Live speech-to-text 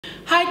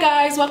Hi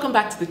guys, welcome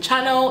back to the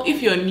channel.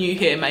 If you're new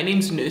here, my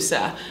name's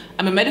Nosa.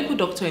 I'm a medical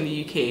doctor in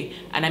the UK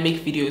and I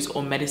make videos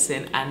on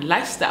medicine and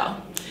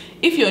lifestyle.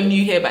 If you're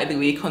new here, by the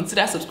way,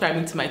 consider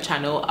subscribing to my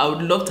channel. I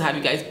would love to have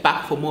you guys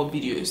back for more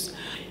videos.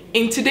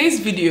 In today's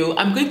video,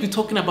 I'm going to be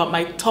talking about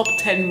my top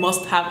 10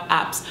 must-have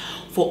apps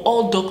for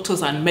all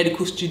doctors and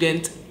medical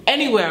students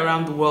anywhere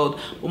around the world,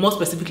 but more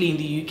specifically in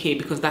the UK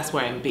because that's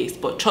where I'm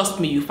based. But trust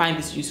me, you find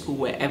this useful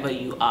wherever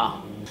you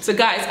are. So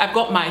guys, I've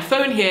got my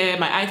phone here,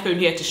 my iPhone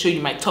here to show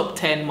you my top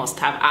 10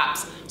 must-have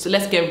apps. So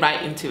let's get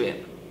right into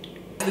it.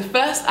 The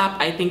first app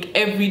I think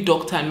every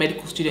doctor and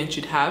medical student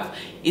should have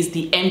is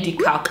the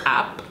MDClark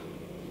app.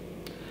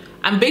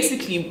 And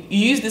basically,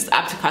 you use this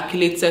app to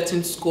calculate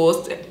certain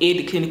scores to aid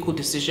the clinical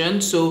decision.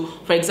 So,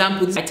 for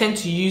example, I tend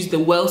to use the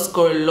well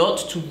score a lot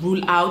to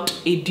rule out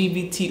a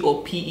DVT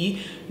or PE.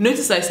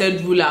 Notice I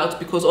said rule out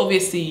because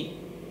obviously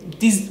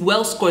this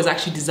well score is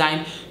actually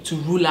designed to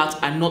rule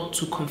out and not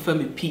to confirm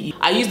a PE.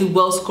 I use the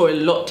well score a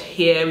lot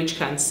here, which you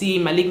can see.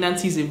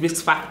 Malignancy is a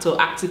risk factor,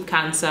 active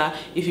cancer.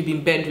 If you've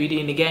been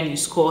bedridden, again, you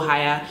score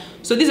higher.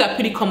 So these are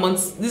pretty common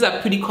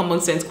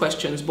sense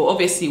questions. But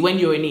obviously, when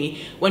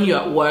you're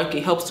at work,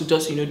 it helps to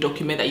just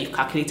document that you've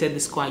calculated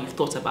the score and you've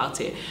thought about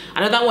it.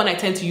 Another one I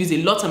tend to use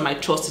a lot on my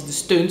trust is the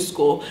stone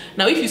score.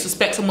 Now, if you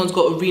suspect someone's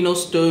got a renal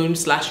stone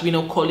 /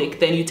 renal colic,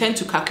 then you tend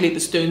to calculate the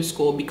stone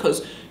score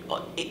because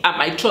at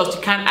my trust,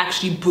 you can't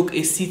actually book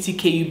a CT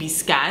KUB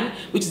scan,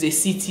 which is a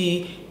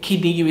CT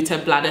kidney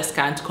ureter bladder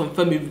scan to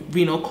confirm a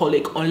renal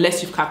colic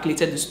unless you've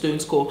calculated the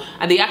stone score.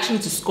 And they actually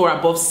need to score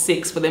above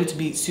 6 for them to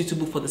be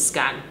suitable for the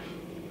scan.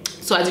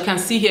 So as you can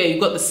see here, you've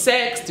got the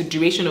sex, the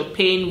duration of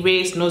pain,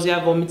 race,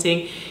 nausea,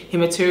 vomiting,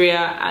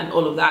 hematuria, and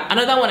all of that.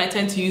 Another one I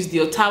tend to use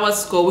the Ottawa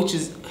score, which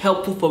is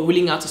helpful for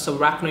ruling out a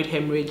subarachnoid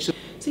hemorrhage.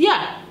 So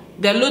yeah.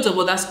 There are loads of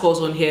other scores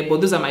on here,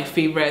 but those are my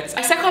favorites.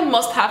 My second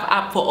must-have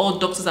app for all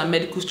doctors and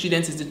medical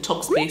students is the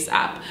Talkspace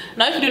app.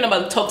 Now, if you don't know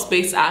about the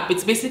Talkspace app,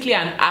 it's basically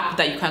an app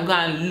that you can go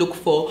and look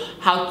for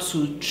how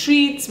to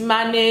treat,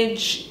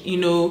 manage,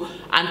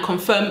 and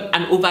confirm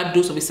an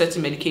overdose of a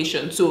certain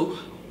medication. So,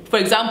 for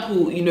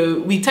example,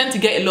 we tend to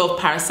get a lot of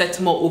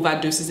paracetamol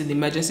overdoses in the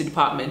emergency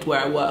department where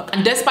I work.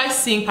 And despite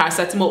seeing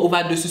paracetamol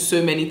overdoses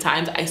so many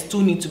times, I still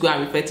need to go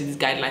and refer to these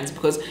guidelines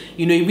because,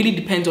 it really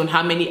depends on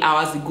how many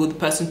hours ago the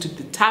person took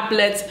the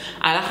tablets,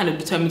 and that kind of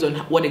determines on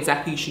what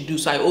exactly you should do.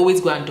 So I always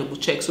go and double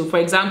check. So for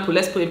example,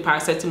 let's put in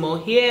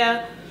paracetamol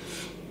here.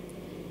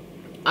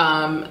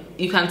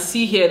 You can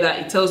see here that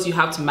it tells you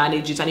how to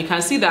manage it, and you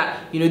can see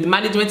that the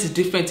management is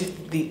different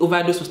if the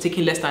overdose was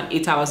taken less than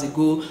 8 hours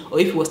ago, or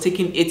if it was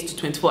taken 8 to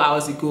 24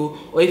 hours ago,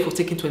 or if it was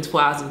taken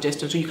 24 hours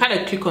ingestion. So you kind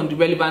of click on the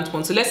relevant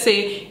one. So let's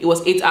say it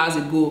was 8 hours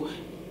ago.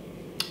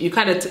 You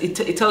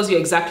it tells you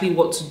exactly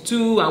what to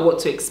do and what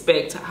to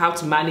expect, how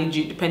to manage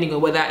it depending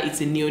on whether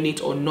it's a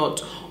neonate or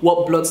not,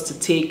 what bloods to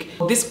take.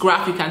 This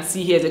graph you can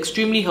see here is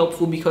extremely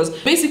helpful because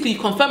basically you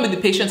confirm with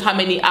the patient how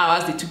many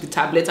hours they took the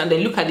tablet and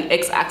then look at the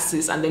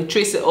x-axis and then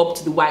trace it up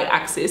to the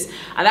y-axis,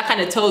 and that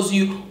kind of tells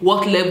you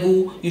what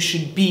level you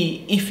should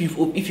be if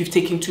you've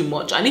taken too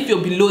much. And if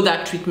you're below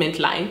that treatment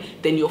line,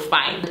 then you're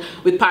fine.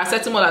 With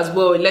paracetamol as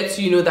well, it lets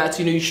you know that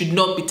you should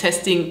not be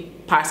testing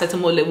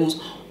paracetamol levels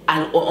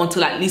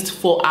until at least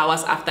 4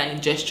 hours after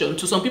ingestion.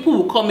 So some people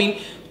will come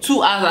in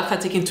 2 hours after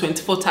taking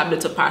 24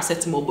 tablets of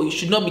paracetamol, but you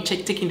should not be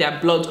taking their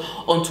blood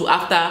until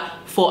after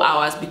 4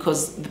 hours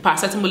because the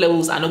paracetamol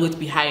levels are not going to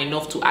be high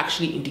enough to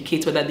actually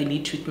indicate whether they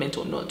need treatment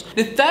or not.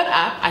 The third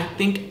app I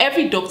think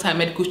every doctor and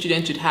medical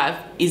student should have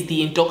is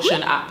the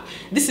Induction app.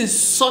 This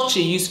is such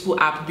a useful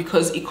app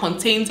because it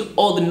contains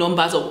all the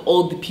numbers of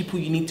all the people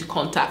you need to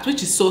contact,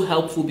 which is so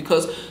helpful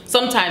because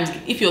sometimes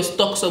if you're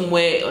stuck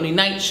somewhere on a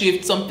night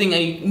shift, something,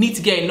 and you need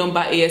to get a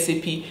number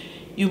ASAP,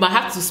 you might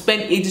have to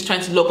spend ages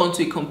trying to log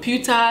onto a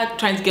computer,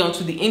 trying to get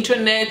onto the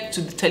internet,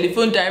 to the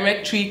telephone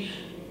directory.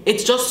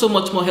 It's just so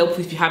much more helpful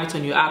if you have it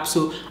on your app.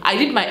 So I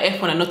did my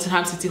F1 at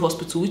Nottingham City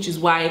Hospital, which is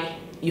why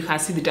you can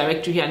see the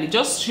directory here, and it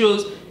just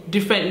shows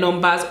different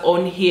numbers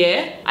on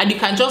here, and you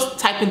can just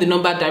type in the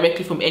number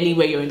directly from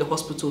anywhere you're in the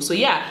hospital. So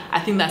yeah, I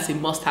think that's a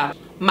must-have.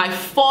 My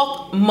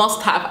fourth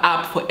must-have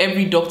app for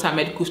every doctor and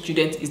medical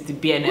student is the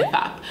BNF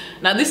app.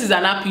 Now, this is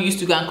an app you use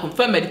to go and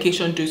confirm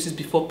medication doses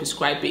before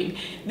prescribing.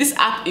 This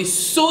app is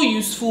so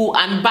useful,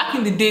 and back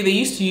in the day, they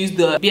used to use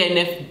the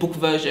BNF book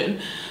version,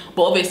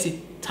 but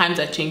obviously, times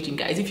are changing,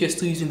 guys. If you're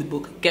still using the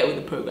book, get with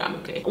the program,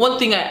 okay? One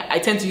thing I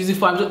tend to use it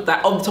for, I'm just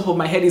that off the top of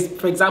my head, is,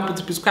 for example,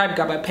 to prescribe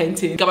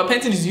gabapentin.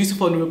 Gabapentin is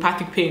useful for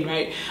neuropathic pain,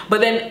 right?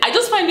 But then I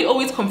just find it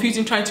always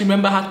confusing trying to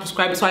remember how to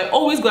prescribe it, so I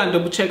always go and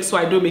double check so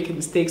I don't make a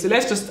mistake. So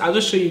I'll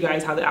just show you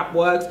guys how the app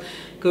works.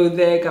 Go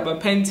there,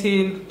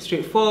 gabapentin,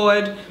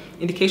 straightforward,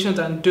 indications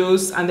and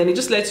dose, and then it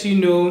just lets you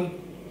know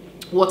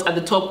what at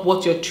the top,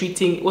 what you're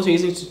treating, what you're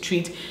using to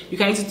treat. You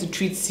can use it to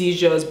treat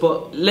seizures,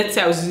 but let's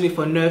say I was using it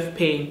for nerve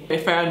pain,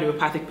 peripheral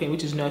neuropathic pain,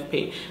 which is nerve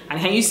pain. And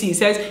can you see it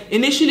says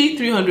initially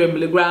 300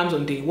 milligrams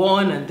on day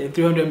 1, and then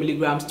 300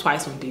 milligrams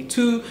twice on day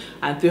 2,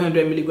 and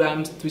 300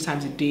 milligrams 3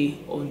 times a day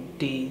on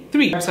day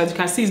 3. So as you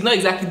can see, it's not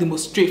exactly the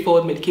most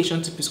straightforward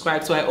medication to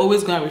prescribe, so I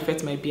always go and refer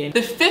to my BN.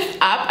 The 5th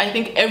app I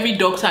think every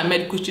doctor and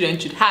medical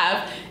student should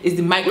have is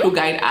the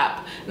Microguide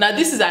app. Now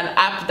this is an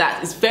app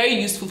that is very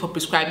useful for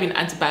prescribing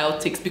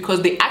antibiotics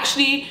because they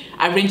actually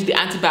arrange the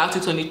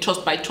antibiotics on a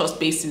trust by trust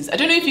basis. I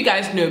don't know if you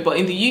guys know, but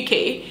in the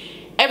UK,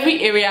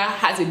 every area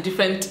has a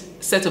different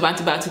set of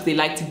antibiotics they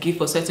like to give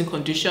for certain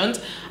conditions.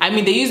 I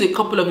mean, they use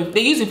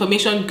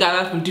information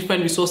gathered from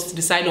different resources to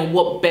decide on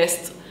what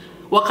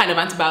kind of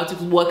antibiotics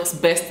works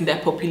best in their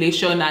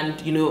population, and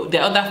you know, there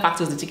are other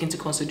factors they take into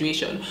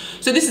consideration.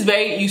 So this is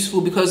very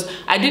useful because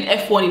I did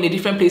F1 in a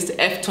different place to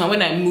F2, and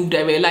when I moved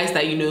I realized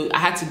that, you know, I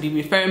had to be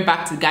referring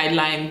back to the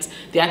guidelines,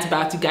 the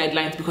antibiotic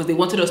guidelines, because they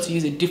wanted us to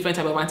use a different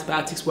type of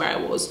antibiotics where I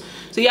was.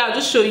 So yeah, I'll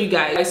just show you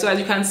guys. So as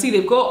you can see,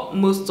 they've got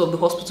most of the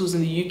hospitals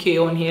in the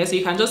UK on here, so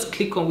you can just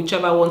click on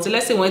whichever one. So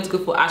let's say we want to go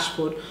for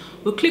Ashford,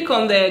 we'll click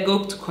on there,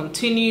 go to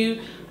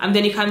continue, and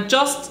then you can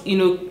just, you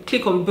know,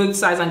 click on both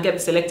sides and get the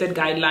selected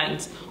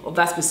guidelines of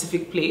that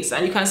specific place,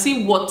 and you can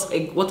see what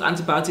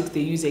antibiotics they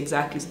use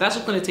exactly. So that's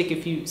just going to take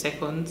a few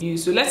seconds.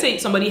 So let's say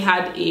somebody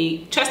had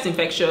a chest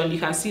infection, you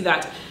can see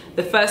that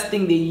the first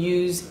thing they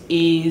use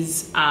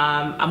is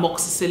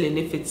amoxicillin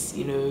if it's,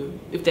 you know,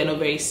 if they're not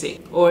very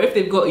sick, or if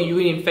they've got a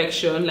urine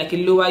infection like a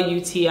lower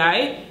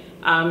UTI.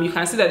 You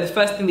can see that the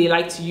first thing they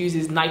like to use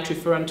is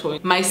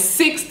nitrofurantoin. My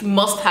 6th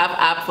must-have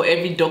app for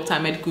every doctor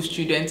and medical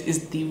student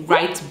is the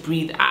Right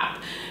Breathe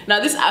app. Now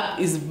this app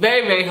is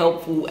very, very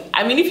helpful.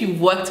 I mean, if you've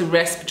worked a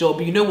resp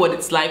job, you know what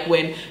it's like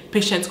when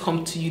patients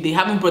come to you, they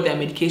haven't brought their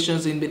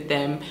medications in with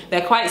them, they're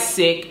quite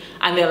sick,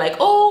 and they're like,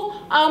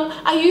 oh,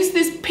 I use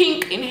this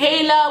pink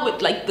inhaler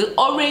with like the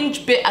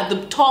orange bit at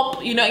the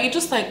top, you know, and you're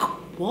just like,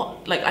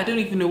 what? Like, I don't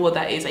even know what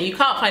that is, and you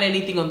can't find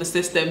anything on the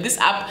system. This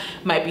app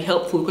might be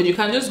helpful because you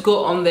can just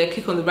go on there,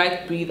 click on the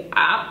Right Breathe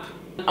app,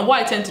 and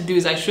what I tend to do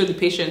is I show the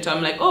patient,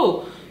 I'm like,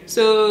 oh,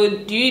 so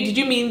did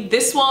you mean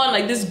this one,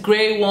 like this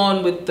gray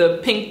one with the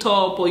pink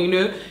top, or you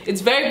know,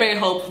 it's very, very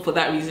helpful for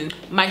that reason.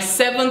 My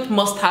 7th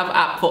must-have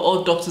app for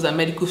all doctors and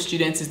medical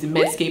students is the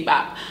Medscape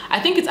app.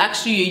 I think it's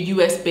actually a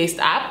US-based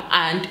app,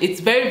 and it's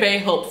very, very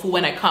helpful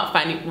when I can't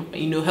find,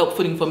 you know,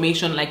 helpful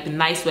information like the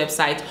NICE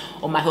website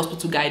or my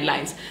hospital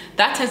guidelines.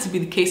 That tends to be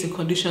the case in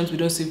conditions we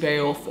don't see very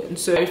often.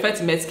 So I refer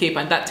to Medscape,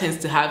 and that tends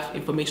to have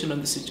information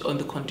on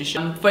the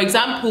condition. For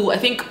example, I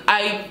think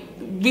I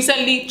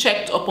recently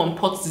checked up on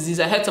Pott's disease.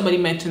 I heard somebody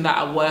mention that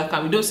at work,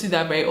 and we don't see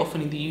that very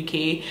often in the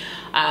UK.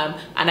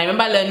 And I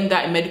remember learning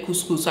that in medical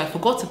school, so I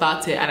forgot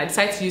about it, and I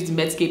decided to use the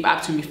Medscape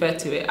app to refer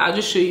to it. I'll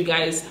just show you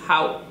guys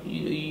how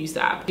you use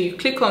the app. So you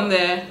click on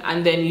there,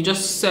 and then you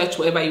just search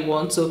whatever you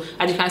want. So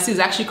as you can see, it's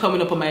actually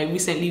coming up on my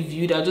recently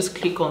viewed. I'll just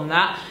click on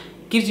that.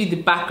 Gives you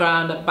the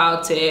background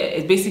about it.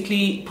 It's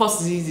basically, Pott's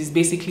disease is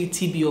basically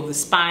TB of the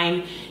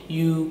spine.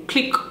 You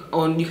click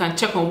on, you can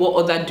check on what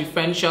other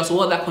differentials,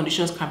 what other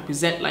conditions can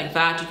present like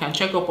that. You can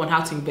check up on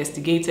how to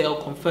investigate it or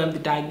confirm the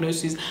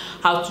diagnosis,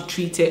 how to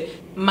treat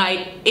it.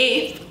 My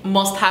 8th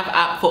must-have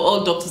app for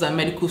all doctors and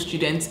medical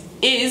students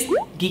is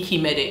Geeky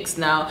Medics.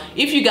 Now,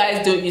 if you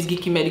guys don't use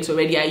Geeky Medics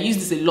already, I use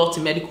this a lot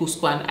in medical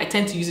school, and I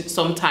tend to use it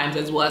sometimes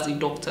as well as a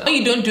doctor. When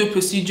you don't do a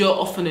procedure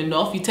often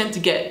enough, you tend to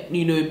get,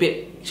 you know, a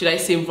bit, should I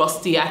say,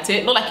 rusty at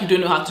it. Not like you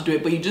don't know how to do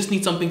it, but you just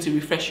need something to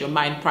refresh your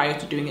mind prior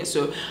to doing it.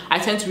 So I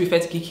tend to refer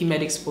to Geeky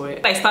Medics for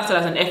it. I started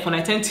as an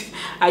F1.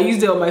 I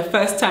used it on my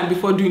first time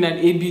before doing an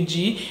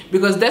ABG,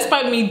 because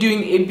despite me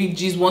doing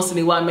ABGs once in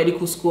a while in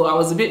medical school, I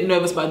was a bit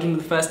nervous about doing it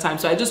the first time.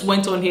 So I just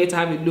went on here to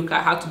have a look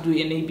at how to do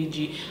an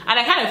ABG, and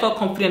I kind of felt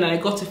confident, and I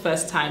got it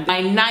first time.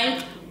 My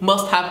 9th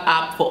must-have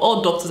app for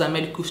all doctors and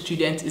medical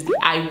students is the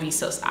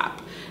iResus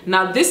app.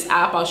 Now this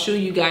app, I'll show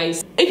you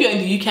guys, if you're in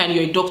the UK and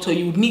you're a doctor,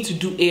 you would need to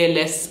do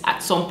ALS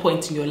at some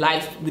point in your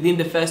life within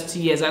the first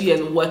 2 years of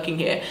working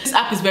here. This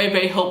app is very,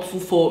 very helpful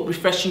for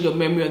refreshing your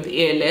memory on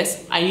the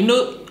ALS, and you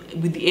know,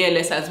 with the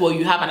ALS as well,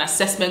 you have an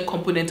assessment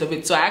component of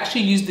it. So I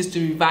actually used this to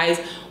revise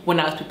when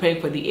I was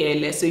preparing for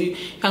the ALS. So you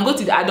can go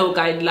to the adult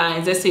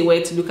guidelines, let's say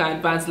where to look at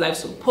advanced life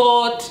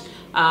support.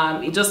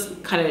 It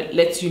just kind of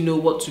lets you know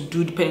what to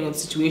do depending on the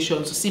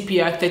situation. So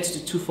CPR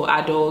 30-2 for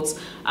adults.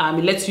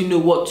 It lets you know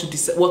what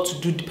to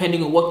do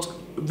depending on what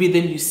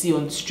rhythm you see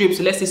on the strip.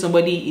 So let's say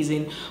somebody is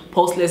in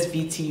pulseless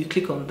VT, you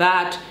click on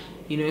that,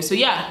 you know. So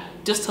yeah,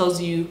 just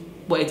tells you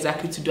what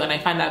exactly to do, and I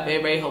find that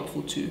very, very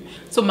helpful too.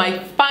 So my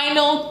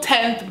final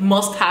 10th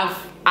must-have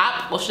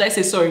app, or should I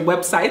say, sorry,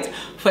 website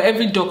for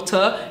every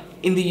doctor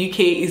in the UK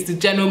is the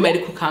General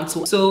Medical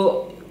Council.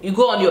 So you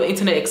go on your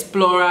Internet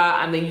Explorer,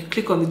 and then you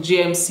click on the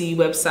GMC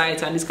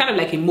website, and it's kind of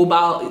like a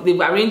mobile, they've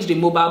arranged a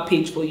mobile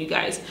page for you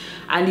guys.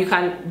 and you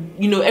can,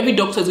 you know, every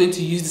doctor is going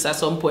to use this at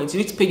some point. You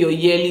need to pay your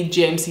yearly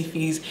GMC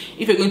fees.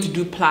 If you're going to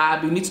do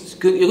PLAB, you're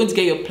going to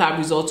get your PLAB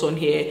results on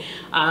here.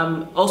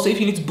 Also, if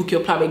you need to book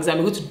your PLAB exam,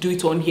 you're going to do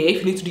it on here. If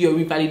you need to do your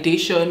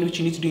revalidation, which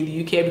you need to do in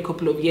the UK every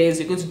couple of years,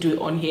 you're going to do it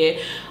on here.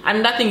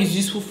 And that thing is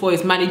useful for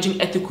is managing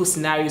ethical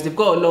scenarios. They've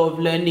got a lot of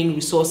learning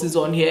resources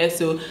on here,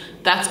 so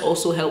that's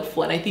also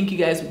helpful, and I think you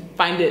guys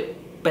find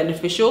it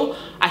beneficial.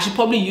 I should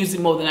probably use it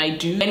more than I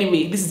do.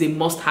 Anyway, this is a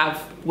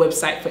must-have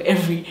website for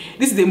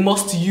this is a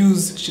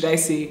must-use, should I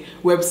say,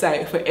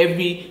 website for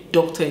every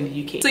doctor in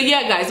the UK. So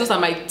yeah guys, those are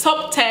my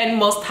top 10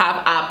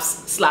 must-have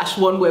apps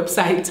 / one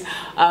website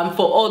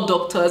for all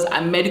doctors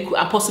and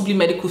possibly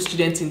medical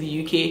students in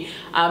the UK.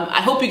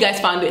 I hope you guys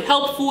found it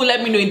helpful.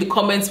 Let me know in the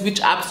comments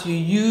which apps you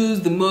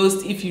use the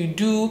most, if you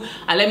do,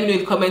 and let me know in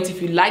the comments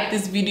if you like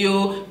this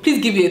video. Please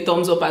give it a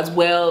thumbs up as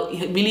well.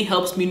 It really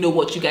helps me know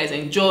what you guys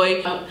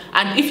enjoy,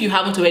 and if you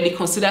haven't already,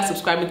 consider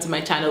subscribing to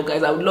my channel,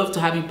 guys. I would love to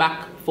have you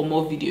back for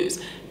more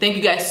videos. Thank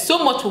you guys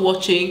so much for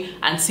watching,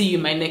 and see you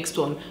in my next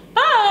one.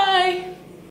 Bye.